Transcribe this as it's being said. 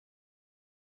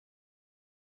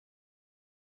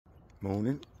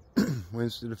Morning,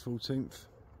 Wednesday the 14th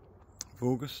of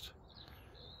August.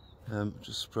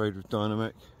 Just sprayed with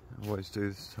Dynamac. I always do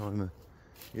this time of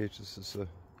year just as the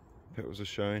petals are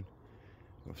showing,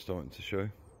 or starting to show,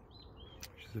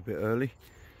 which is a bit early.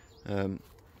 We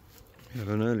have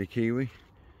an early kiwi,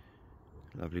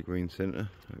 lovely green centre,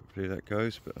 hopefully that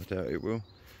goes, but I doubt it will.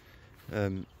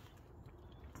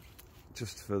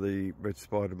 Just for the red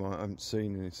spider mite, I haven't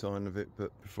seen any sign of it,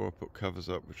 but before I put covers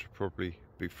up, which will probably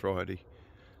be Friday,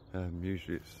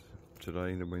 usually it's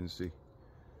today, the Wednesday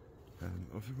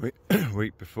of the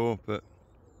week before, but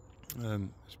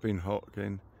it's been hot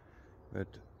again. We had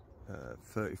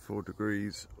 34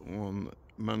 degrees on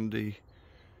Monday,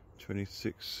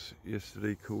 26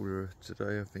 yesterday, cooler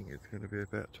today. I think it's going to be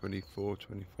about 24,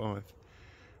 25,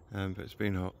 but it's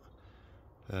been hot.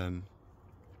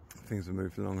 Things have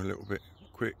moved along a little bit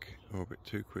quick, or a bit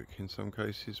too quick in some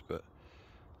cases, but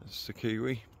that's the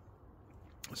kiwi.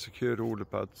 I secured all the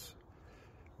buds,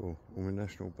 or all my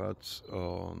national buds,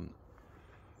 on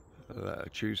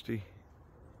Tuesday.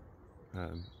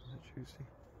 Is it Tuesday?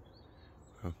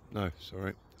 Oh, no,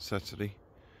 sorry, Saturday.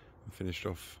 I finished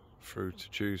off through to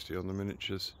Tuesday on the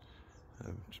miniatures,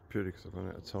 just purely because I've run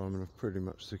out of time, and I've pretty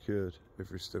much secured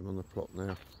every stem on the plot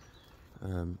now.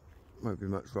 Won't be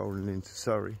much rolling into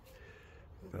Surrey,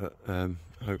 but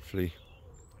hopefully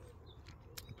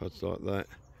buds like that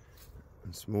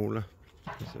and smaller,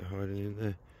 as they're hiding in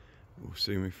there, will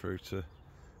see me through to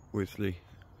Wisley,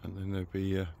 and then there'll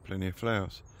be plenty of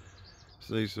flowers.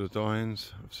 So these are the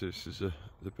Dahlias. Obviously this is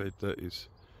the bed that is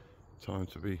time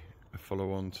to be a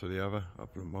follow on to the other, other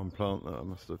than one plant that I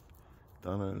must have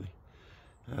done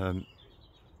early.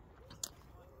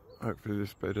 Hopefully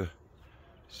this bed will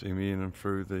see me in and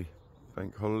through the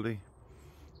bank holiday.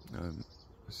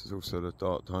 This is also the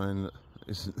dark Dahlia that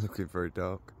isn't looking very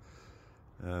dark,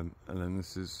 and then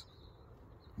this is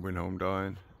Winholm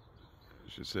Dahlia.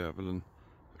 As you see, other than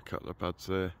a couple of buds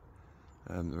there,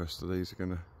 the rest of these are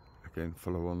going to again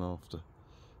follow on after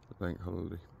the bank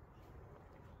holiday.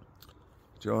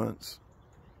 Giants,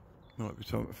 might be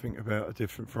time to think about a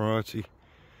different variety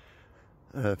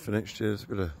for next year. There's a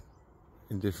bit of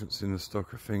indifference in the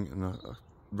stock, I think, and I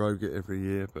rogue it every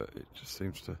year, but it just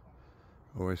seems to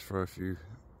always throw a few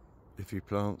iffy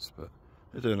plants, but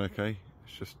they're doing okay.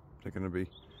 It's just they're going to be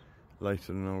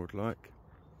later than I would like.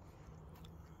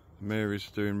 The Mary's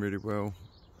doing really well.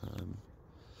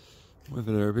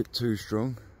 Whether they're a bit too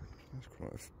strong, there's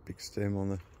quite a big stem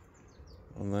on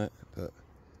that, but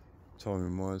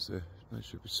timing wise they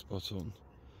should be spot on.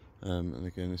 And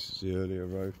again, this is the earlier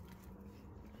row.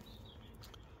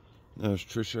 Now it's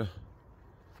Trisha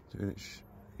doing its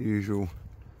usual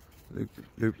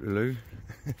loop-de-loo.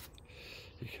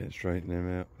 You can't straighten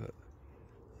them out, but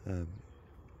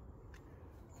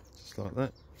just like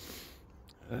that.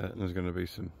 And there's going to be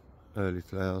some early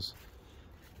flowers.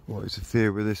 What is the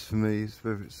fear with this for me is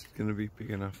whether it's going to be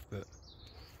big enough, but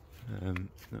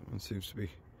that one seems to be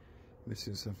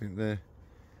missing something there.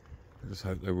 I just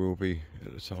hope there will be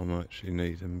at the time I actually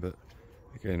need them, but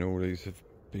again, all these have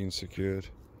been secured.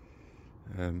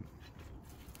 Down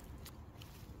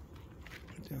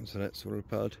to that sort of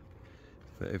bud,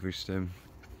 but every stem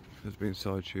has been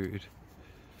side shooted.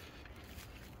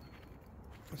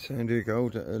 Sandy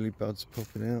gold, that early bud's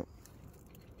popping out.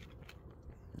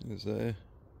 It's there,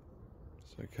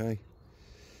 it's okay.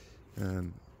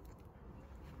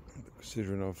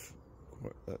 Considering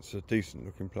that's a decent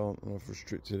looking plant, and I've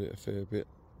restricted it a fair bit.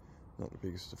 Not the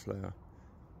biggest to flower,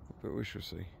 but we shall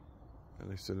see. At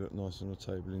least they look nice on the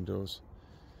table indoors.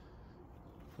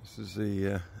 This is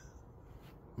the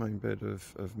main bed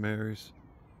of Mary's.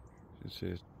 You can see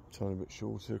it's a tiny bit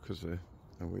shorter because they're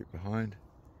a week behind,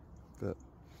 but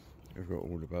we've got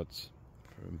all the buds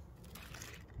from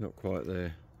not quite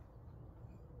there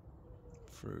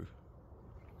through.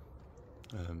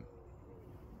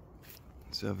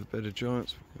 Let's have a bed of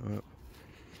giants. We'll go up.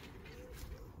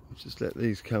 I'll just let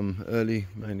these come early,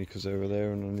 mainly because they were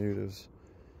there and I knew there was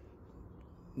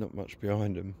not much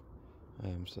behind them.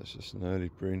 So that's just an early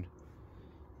brine.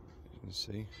 You can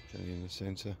see, generally in the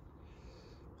centre.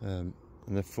 And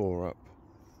they're 4 up,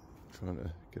 trying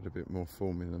to get a bit more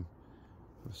form in them.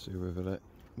 We'll see whether that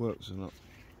works or not.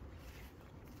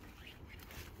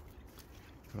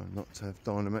 Try not to have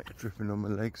Dynamac dripping on my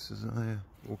legs as I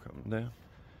walk up and down.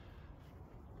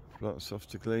 Light soft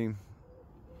to gleam.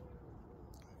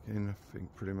 Again, I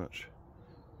think pretty much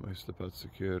most of the buds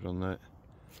secured on that,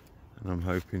 and I'm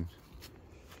hoping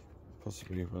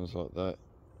possibly ones like that.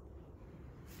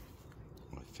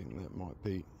 I think that might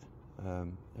be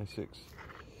Essex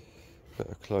that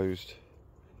are closed.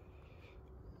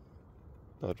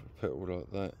 Bud with petal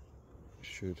like that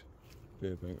should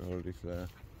be a bank holiday flower.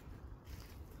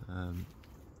 I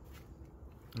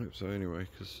hope so anyway,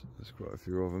 because there's quite a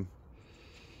few of them.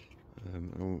 I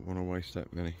don't want to waste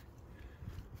that many,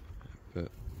 but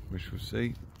we shall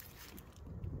see.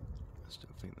 I still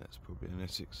think that's probably an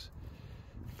Essex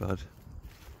bud.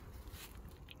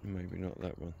 Maybe not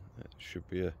that one. That should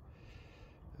be a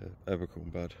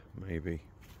Abercorn bud, maybe.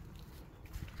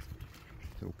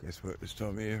 It's all guesswork this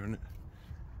time of year, isn't it?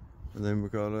 And then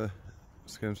we've got a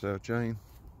Scansdale Jane.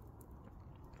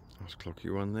 Nice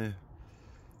clocky one there.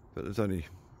 But there's only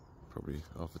probably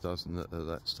half a dozen at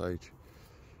that stage.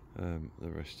 The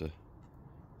rest are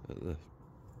at the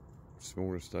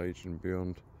smaller stage and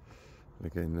beyond.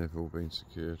 Again, they've all been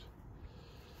secured.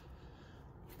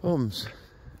 Bombs.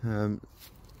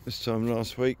 This time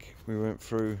last week we went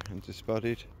through and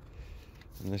disbudded,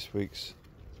 and this week's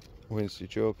Wednesday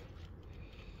job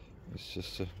is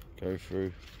just to go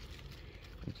through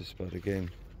and disbud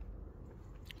again.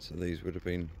 So these would have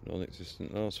been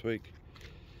non-existent last week.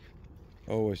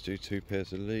 I always do 2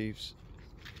 pairs of leaves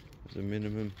as a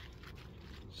minimum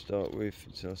to start with,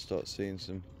 until I start seeing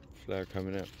some flower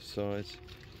coming out for size.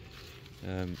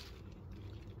 Make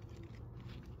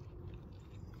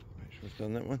sure I've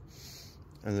done that one.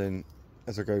 And then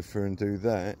as I go through and do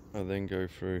that, I then go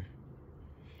through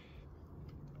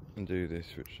and do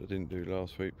this, which I didn't do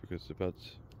last week because the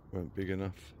buds weren't big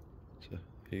enough to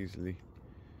easily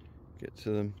get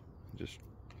to them. Just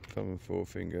thumb and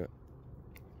forefinger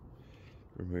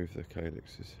remove the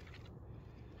calyxes.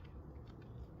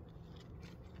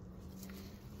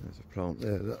 There's a plant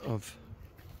there that I've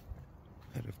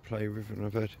had a play with, and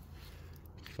I've had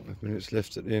 5 minutes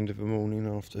left at the end of the morning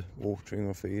after watering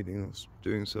or feeding or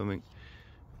doing something,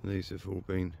 and these have all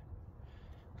been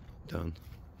done.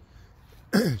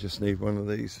 Just need one of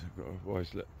these. I've got to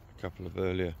always let a couple of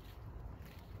earlier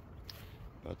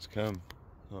buds come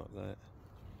like that.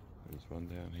 There's one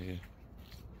down here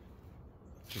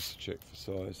just to check for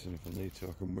size, and if I need to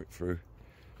I can whip through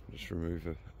and just remove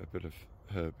a bit of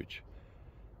herbage.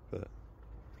 But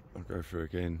I'll go through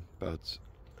again, buds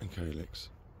and calyx.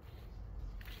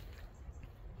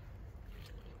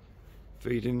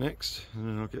 Feeding next, and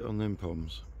then I'll get on them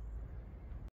poms.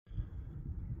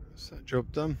 That's that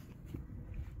job done.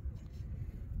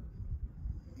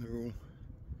 They're all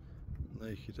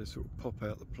naked, they sort of pop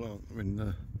out the plant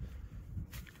when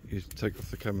you take off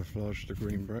the camouflage to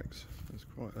green bracts. There's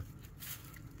quite a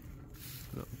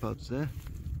lot of buds there.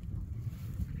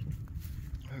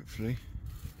 Hopefully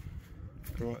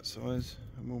the right size,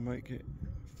 and we'll make it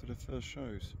for the first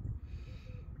shows,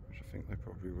 which I think they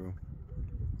probably will.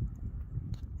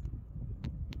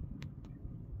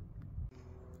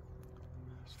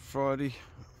 It's Friday,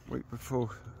 week before,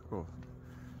 or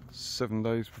 7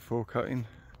 days before cutting,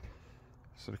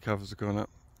 so the covers have gone up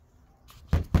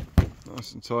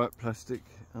nice and tight, plastic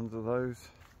under those,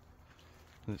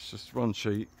 and it's just one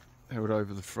sheet held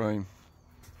over the frame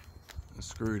and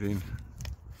screwed in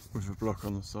with a block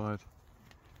on the side.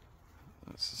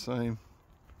 That's the same,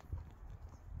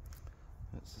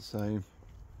 that's the same,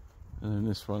 and then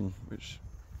this one, which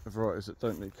the varieties that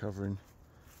don't need covering,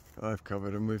 I've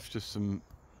covered them with just some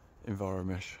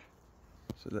Enviromesh,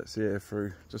 so it lets the air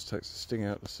through, just takes the sting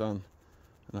out of the sun,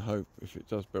 and I hope if it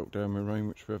does belt down with rain,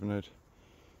 which we haven't had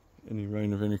any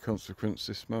rain of any consequence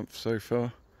this month so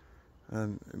far,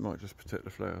 it might just protect the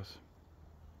flowers.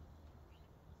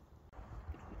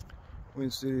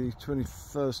 Wednesday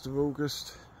 21st of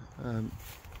August, a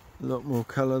lot more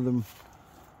colour than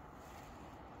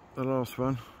the last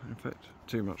one, in fact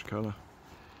too much colour.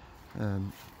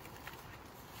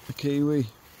 The kiwi,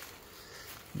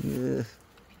 yeah,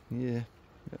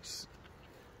 it's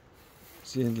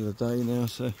the end of the day now,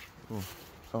 so,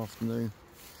 or afternoon,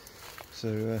 so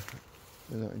they're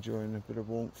not enjoying a bit of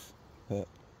warmth, but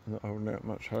I'm not holding out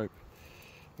much hope.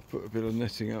 I've put a bit of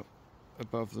netting up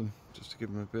above them just to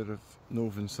give them a bit of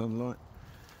northern sunlight,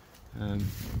 but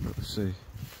we'll see.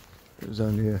 It was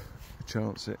only a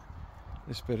chance it.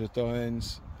 This bed of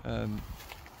Dahlias, I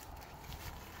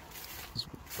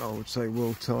would say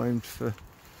well timed for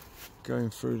going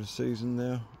through the season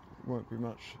now. Won't be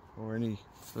much or any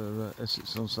for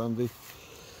Essex on Sunday.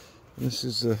 And this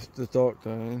is the dark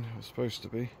Dahlia it's supposed to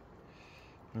be.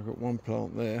 I've got one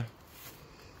plant there,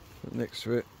 but next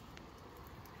to it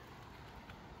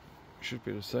should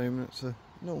be the same. It's a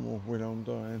normal Wilhelm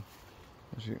Dahlia,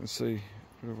 as you can see,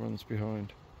 the ones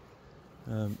behind.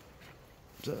 So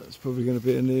it's probably going to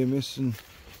be a near miss, and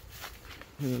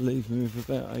going to leave me with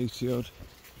about 80 odd,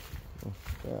 or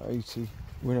about 80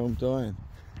 Wilhelm Dahlia,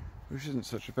 which isn't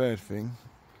such a bad thing.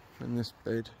 In this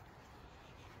bed,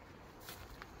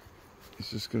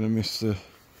 it's just going to miss the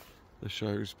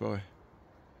shows by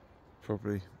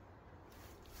probably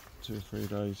 2 or 3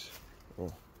 days, or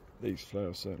these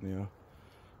flowers certainly are.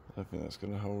 I think that's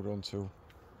going to hold on till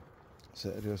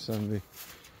Saturday or Sunday,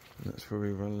 and that's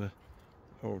probably one of the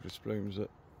oldest blooms that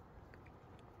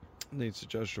needs a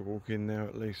judge to walk in now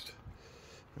at least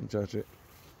and judge it.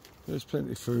 There's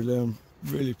plenty through there. I'm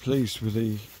really pleased with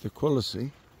the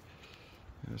quality.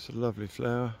 It's a lovely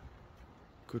flower,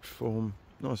 good form,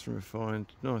 nice and refined,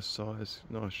 nice size,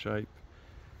 nice shape,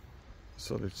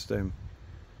 solid stem.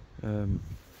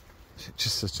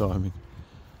 Just the timing.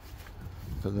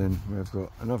 But then we've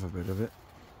got another bit of it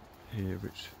here,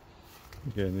 which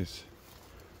again is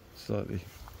slightly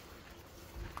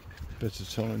better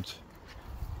timed,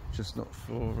 just not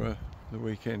for the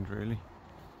weekend really.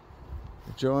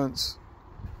 The giants,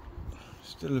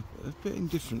 still a bit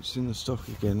indifference in the stock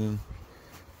again, and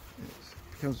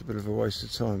it becomes a bit of a waste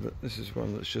of time, but this is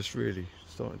one that's just really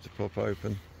starting to pop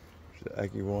open. The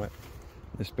Aggie White.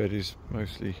 This bed is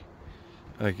mostly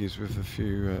Aggies with a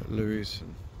few Louis,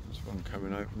 and there's one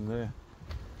coming open there,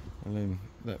 and then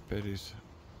that bed is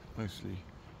mostly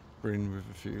Bryn with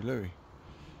a few Louis.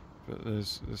 But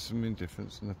there's some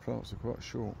indifference, and the plants are quite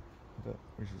short, but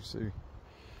we shall see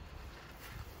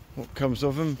what comes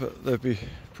of them. But they'll be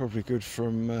probably good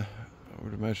from, I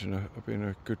would imagine, being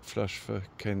a good flush for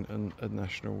Kent and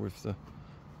National with the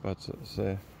buds that's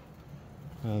there.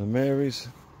 The Marys,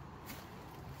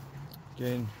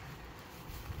 again,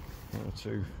 1 or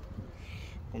 2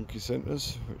 wonky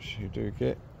centres, which you do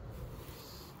get.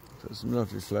 Got some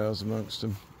lovely flowers amongst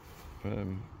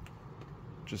them,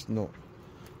 just not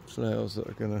flowers that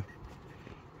are going to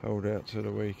hold out till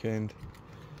the weekend,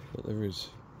 but there is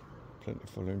plenty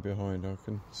following behind. I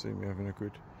can see me having a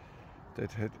good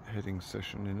heading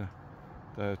session in a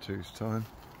day or two's time.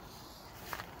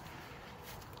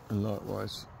 And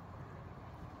likewise,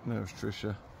 Nails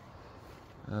Trisha,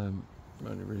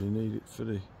 only really need it for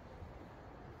the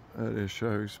earlier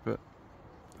shows, but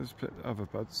there's plenty of other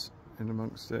buds in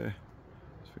amongst there,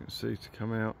 as we can see, to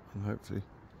come out, and hopefully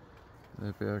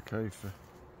they'll be okay for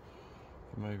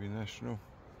maybe National.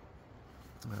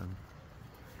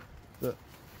 But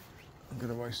I'm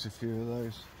going to waste a few of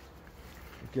those.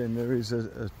 Again, there is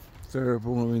a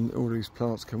variable. I mean, all these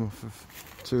plants come off of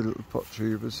 2 little pot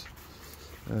tubers,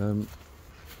 and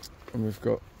we've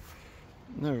got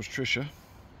Nails Trisha,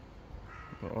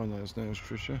 what I know as Nails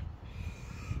Trisha,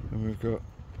 and we've got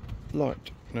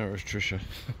light Nails Trisha.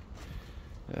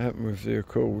 It happened with the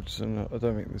Accords, and I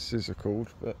don't think this is Accord,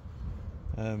 but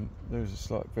there's a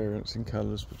slight variance in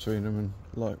colours between them, and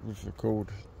like with the Accord,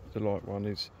 the light one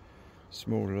is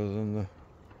smaller than the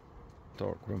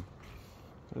dark one.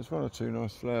 There's 1 or 2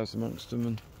 nice flowers amongst them,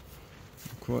 and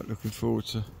I'm quite looking forward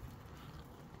to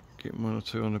getting 1 or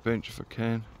 2 on the bench if I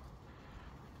can.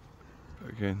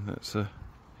 But again, that's a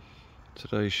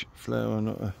today's flower,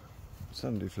 not a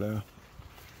Sunday flower.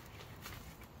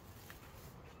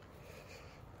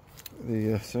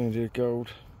 The Sandia Gold,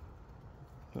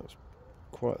 that's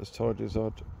quite as tidy as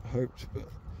I'd hoped, but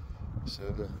so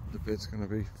the bed's going to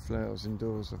be flowers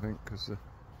indoors, I think, because the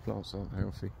plants aren't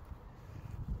healthy.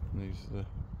 And these are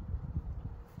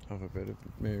the other bed of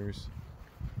Marys,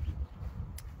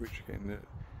 which again,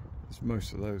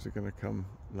 most of those are going to come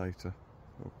later,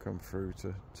 or come through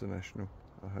to National,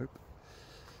 I hope.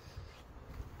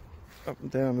 Up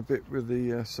and down a bit with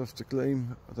the softer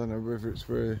gleam. I don't know whether it's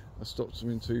where I stopped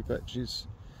them in 2 batches,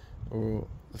 or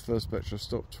the first batch I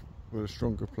stopped were the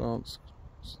stronger plants,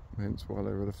 hence why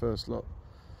they were the first lot,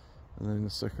 and then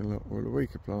the second lot were the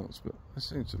weaker plants, but they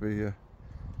seem to be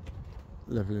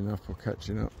levelling up or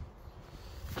catching up.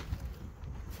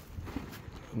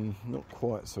 And not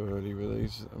quite so early with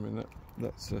these. I mean,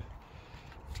 that's a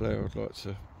flower I'd like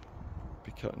to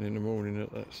be cutting in the morning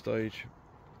at that stage,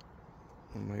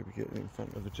 and maybe getting in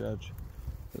front of a judge.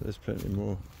 But there's plenty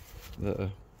more that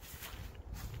are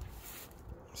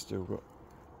still got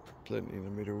plenty in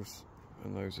the middles,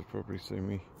 and those will probably see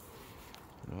me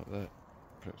like that,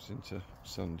 perhaps into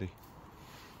Sunday.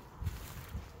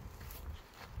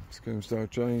 Scoomsdale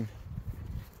Jane,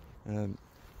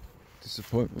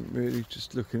 disappointment really,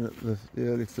 just looking at the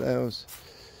early flowers,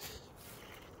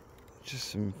 just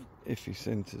some iffy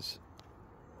centres.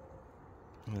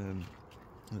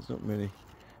 There's not many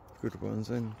good ones,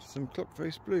 and some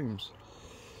clock-faced blooms.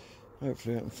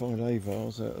 Hopefully I can find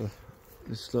avars out of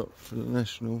this lot for the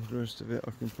National. The rest of it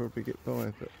I can probably get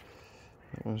by, but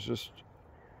that one's just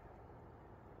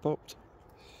popped.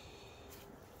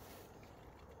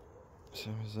 So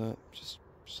is that, just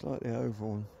slightly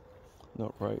oval and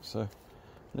not great, so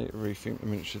I need to rethink the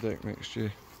miniature deck next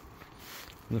year.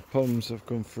 And the poms I've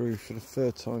gone through for the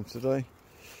 3rd time today.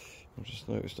 I've just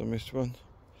noticed I missed one.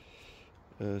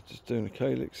 Just doing the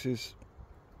calyxes,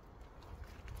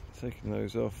 taking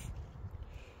those off,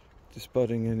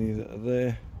 disbudding any that are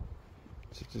there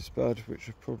to disbud, which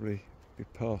will probably be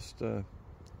past the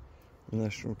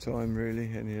national time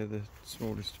really. Any of the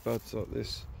smallest buds like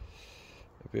this,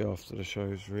 it'll be after the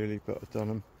shows really, but I've done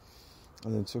them.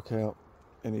 And then took out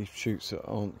any shoots that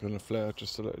aren't going to flower,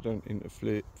 just so that they don't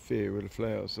interfere with the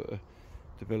flowers that are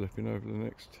developing over the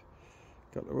next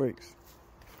couple of weeks.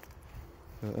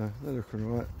 But they're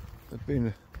looking right. They've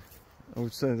been, I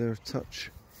would say they're a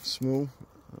touch small.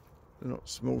 They're not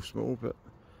small, but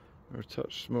they're a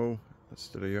touch small. That's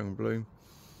still a young bloom.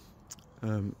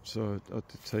 So I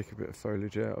did take a bit of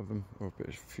foliage out of them, or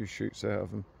a few shoots out of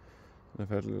them. And I've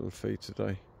had a little feed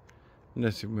today.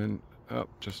 Netting went up,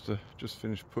 just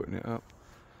finished putting it up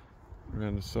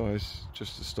around the sides,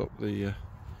 just to stop the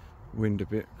wind a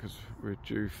bit, because we're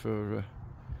due for a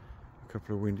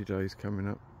couple of windy days coming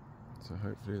up. So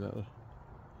hopefully that'll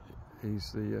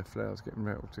ease the flowers getting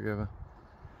rattled together.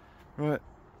 Right,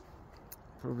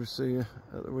 probably see you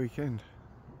at the weekend.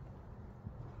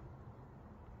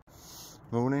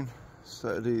 Morning,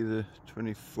 Saturday the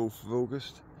 24th of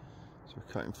August. So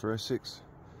we're cutting for Essex.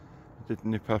 I did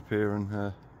nip up here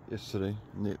and yesterday,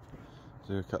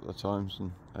 do a couple of times,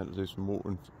 and had to do some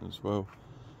watering as well.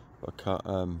 But I cut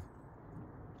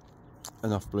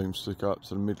enough blooms to go up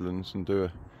to the Midlands and do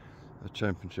a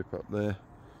championship up there.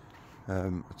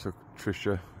 I took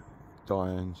Trisha,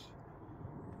 Diane's,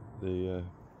 the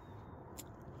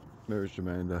Mirage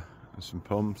Amanda and some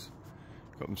Poms.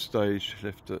 Got them staged,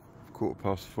 left at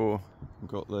 4:15 and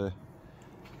got there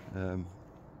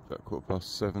about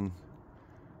 7:15,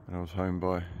 and I was home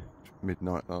by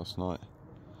midnight last night,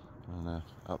 and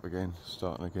up again,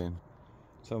 starting again.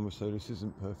 Some would say this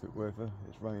isn't perfect weather,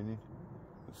 it's raining,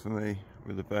 but for me,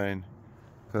 with the van,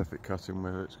 perfect cutting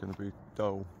weather. It's going to be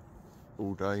dull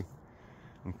all day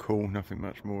and cool, nothing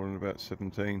much more than about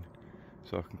 17,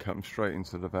 so I can cut them straight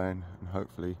into the van and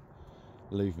hopefully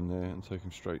leave them there and take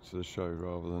them straight to the show,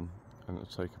 rather than having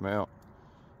to take them out,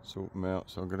 sort them out.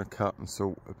 So I'm going to cut and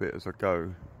sort a bit as I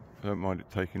go. I don't mind it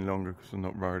taking longer because I'm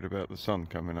not worried about the sun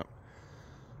coming up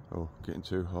or getting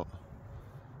too hot.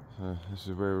 So this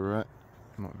is where we're at.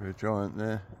 Might be a giant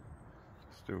there,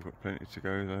 still got plenty to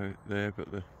go though there,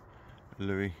 but the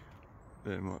Louis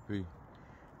there might be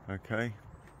okay,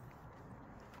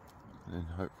 and then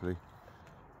hopefully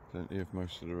plenty of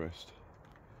most of the rest.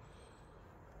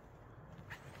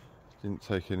 Didn't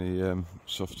take any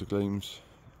softer gleams.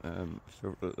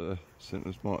 Felt that the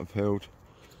centres might have held.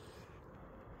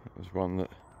 That was one that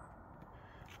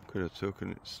I could have took,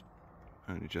 and it's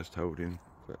only just holding,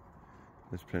 but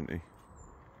there's plenty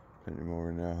more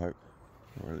in there, I hope,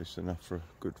 or at least enough for a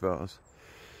good vase.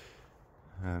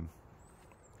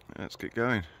 Let's get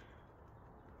going.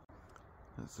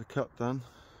 That's the cut done.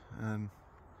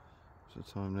 What's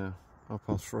the time now?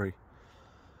 3:30.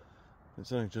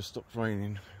 It's only just stopped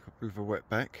raining. Got a bit of a wet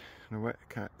back and a wet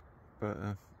cap, but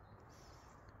the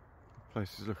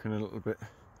place is looking a little bit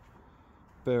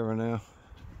barer now.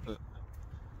 But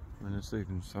I mean, there's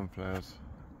even sunflowers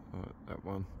like that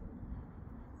one.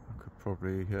 I could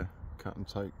probably cut and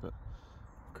take, but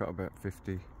I've cut about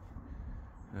 50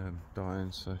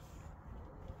 dying, so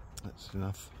that's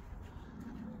enough.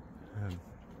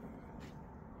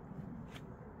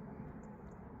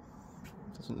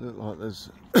 Doesn't look like there's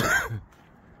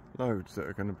loads that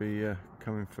are going to be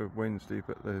coming for Wednesday,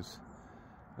 but there's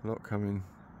a lot coming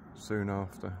soon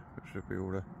after, which should be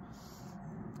all the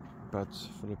buds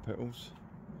for the petals.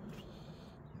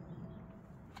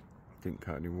 Didn't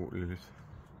cut any water lilies.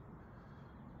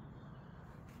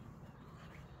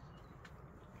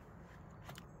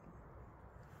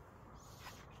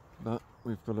 But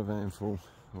we've got a van full,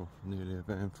 or nearly a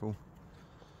van full,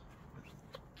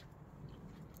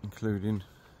 including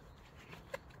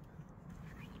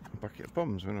a bucket of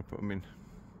bombs when I put them in.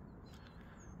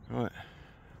 Right,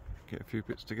 get a few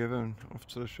bits together and off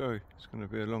to the show. It's going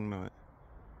to be a long night.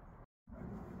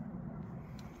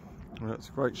 Well, that's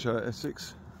a great show at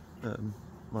Essex.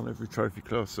 Won every trophy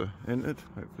class I entered.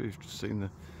 Hopefully you've just seen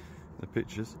the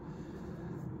pictures.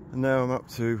 And now I'm up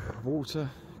to water,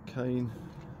 cane,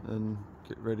 and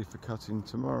get ready for cutting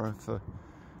tomorrow for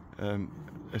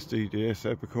SDDS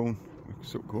Abercorn. We're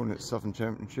sort of calling it Southern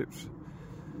Championships,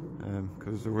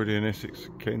 because there's already an Essex,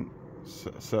 Kent,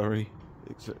 Surrey,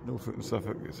 Norfolk and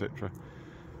Suffolk, etc.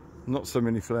 Not so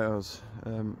many flowers. I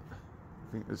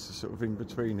think it's a sort of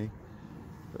in-betweeny,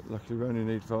 but luckily we only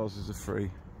need vases of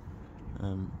 3,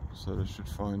 so they should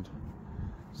find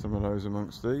some of those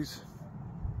amongst these.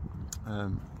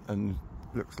 And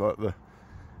looks like the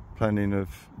planning of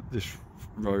this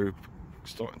row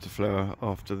starting to flower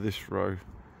after this row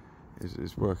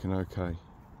is working okay.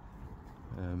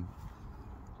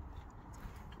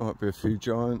 Might be a few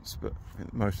giants, but I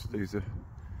think most of these are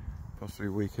possibly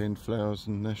weekend flowers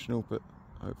and national, but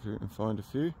hopefully we can find a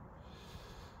few.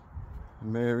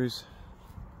 And Marys,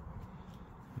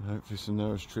 and hopefully some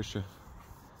Dahlias Tricia.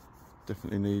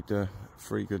 Definitely need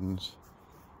 3 good ones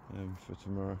for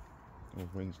tomorrow or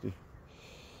Wednesday.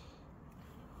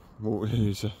 Water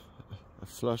is a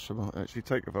flush. I might actually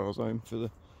take a vase home for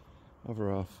the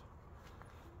other half.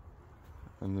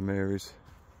 And the Marys,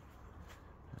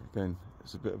 again,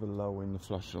 there's a bit of a lull in the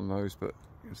flush on those, but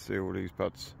you can see all these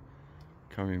buds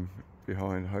coming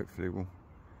behind. Hopefully we'll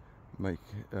make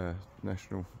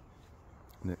national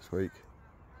next week.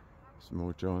 Some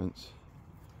more giants,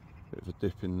 bit of a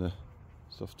dip in the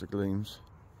softer gleams,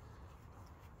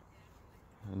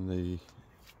 and the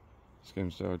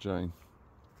Scammsdale Jane.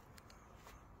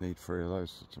 Need 3 of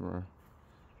those for tomorrow,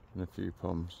 and a few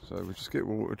poms. So we'll just get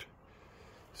watered,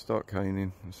 start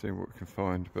caning and see what we can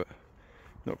find, but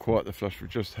not quite the flush we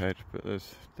just had, but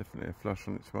there's definitely a flush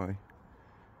on its way.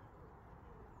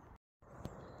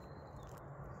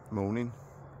 Morning,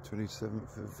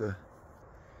 27th of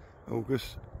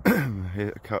August.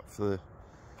 Here to cut for the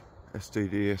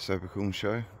SDDS Abercorn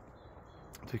show.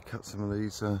 I did cut some of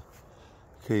these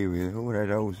kiwi, they all had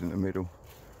holes in the middle.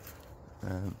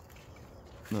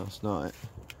 Last night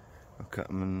I cut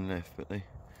them on the left, but they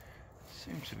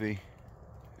seem to be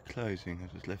closing. I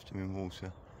just left them in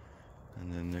water,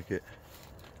 and then they get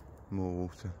more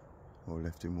water, or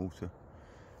left in water,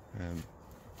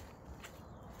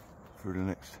 for the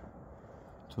next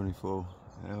 24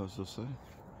 hours or so.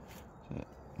 So that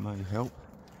may help.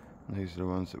 And these are the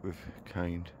ones that we've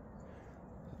caned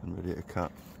and ready to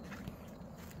cut.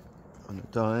 On the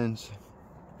Dahlias,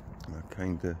 I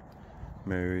caned the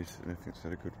Marys, and everything's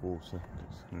had a good water.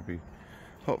 It's going to be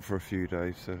hot for a few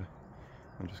days, so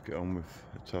I'll just get on with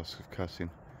the task of cutting.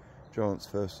 Giants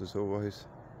first as always,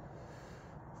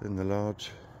 then the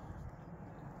large.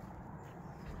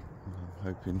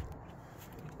 I'm hoping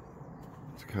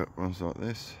to cut ones like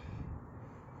this,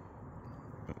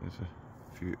 but there's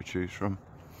a few to choose from.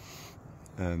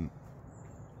 And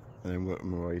then work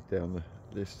my way down the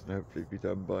list and hopefully be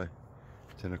done by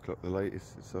 10 o'clock the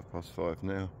latest. It's 5:30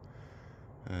 now.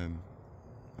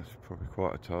 That's probably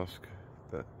quite a task,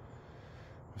 but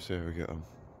we'll see how we get on.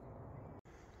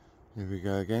 Here we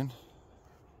go again.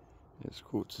 It's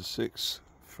 5:45,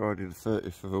 Friday the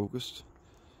 30th of August.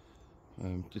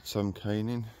 Did some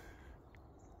caning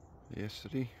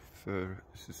yesterday.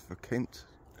 This is for Kent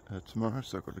tomorrow,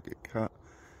 so I've got to get cut.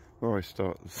 I always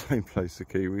start at the same place, the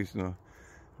kiwis, and I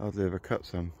hardly ever cut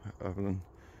some other than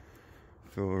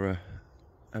for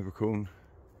Abercorn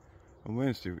on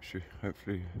Wednesday, which you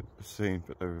hopefully have seen,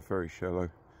 but they were very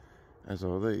shallow, as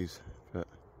are these. But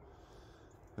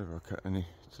never I cut any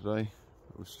today,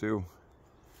 but we're still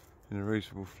in a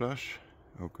reasonable flush,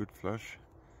 or good flush.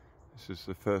 This is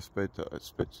the first bed that I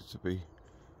expected to be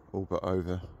all but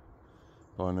over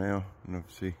by now, and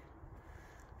obviously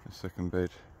the second bed,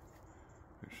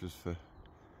 which was for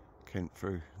Kent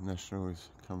through National, is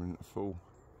coming at full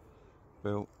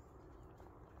belt,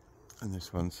 and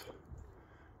this one's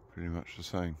pretty much the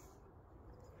same.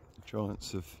 The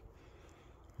giants have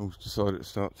all decided to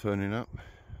start turning up.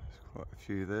 There's quite a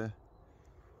few there.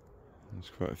 There's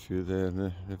quite a few there,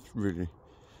 and they've really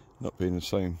not been the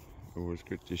same or as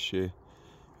good this year.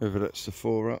 Whether that's the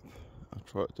 4 up, I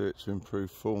try to do it to improve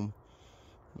form.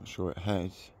 I'm not sure it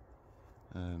has.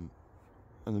 And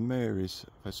the Marys,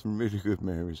 I've had some really good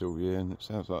Marys all year, and it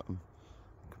sounds like I'm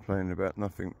complaining about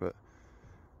nothing, but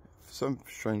for some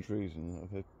strange reason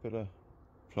I've had better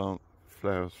plant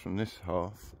flowers from this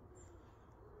half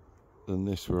than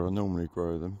this where I normally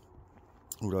grow them,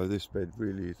 although this bed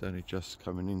really is only just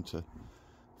coming into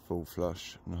full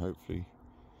flush, and hopefully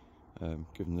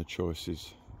given the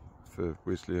choices for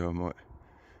Wisley I might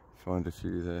find a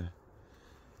few there.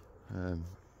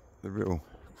 The real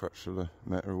crux of the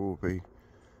matter will be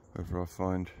whether I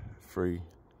find 3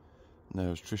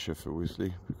 Dahlias Tricia for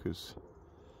Wisley, because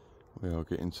we are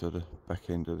getting to the back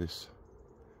end of this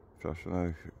flush. I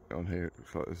know on here it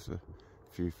looks like there's a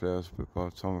few flowers, but by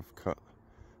the time I've cut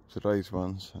today's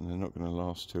ones, and they're not going to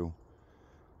last till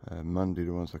Monday,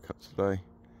 the ones I cut today,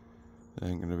 there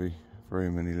ain't going to be very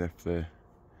many left there.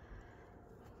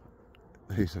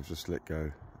 These I've just let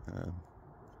go.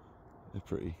 They're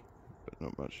pretty, but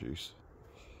not much use.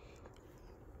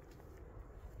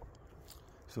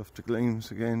 Softer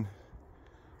gleams again.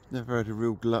 Never had a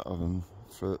real glut of them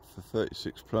for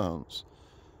 36 plants,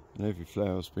 and every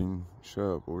flower's been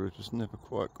shareable. They've just never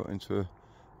quite got into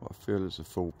what I feel is a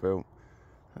full belt.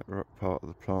 that part of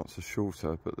the plants are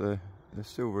shorter, but they're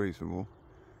still reasonable.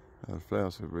 The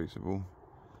flowers are reasonable,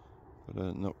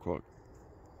 but not quite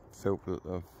felt that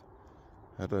I've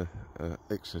had a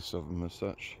excess of them as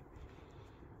such.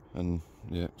 And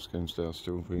yeah, Skelmersdale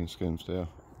still being Skelmersdale,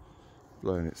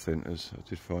 blowing its centres. I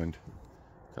did find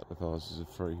a couple of vases of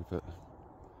free, but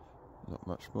not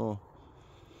much more.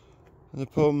 And the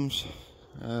poms,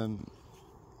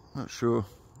 not sure.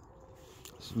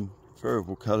 Some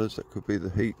variable colours. That could be the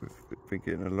heat. We've been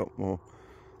getting a lot more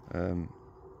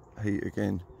heat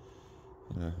again.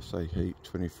 You know, say heat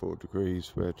 24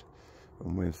 degrees, red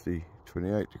on Wednesday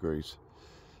 28 degrees.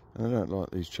 And I don't like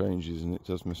these changes, and it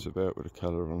does mess about with the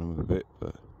colour on them a bit,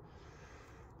 but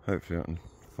hopefully I can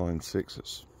find 6.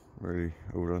 That's really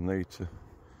all I need to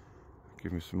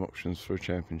give me some options for a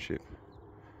championship.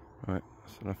 Right,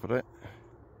 that's enough of that.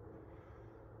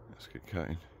 Let's get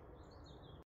cutting.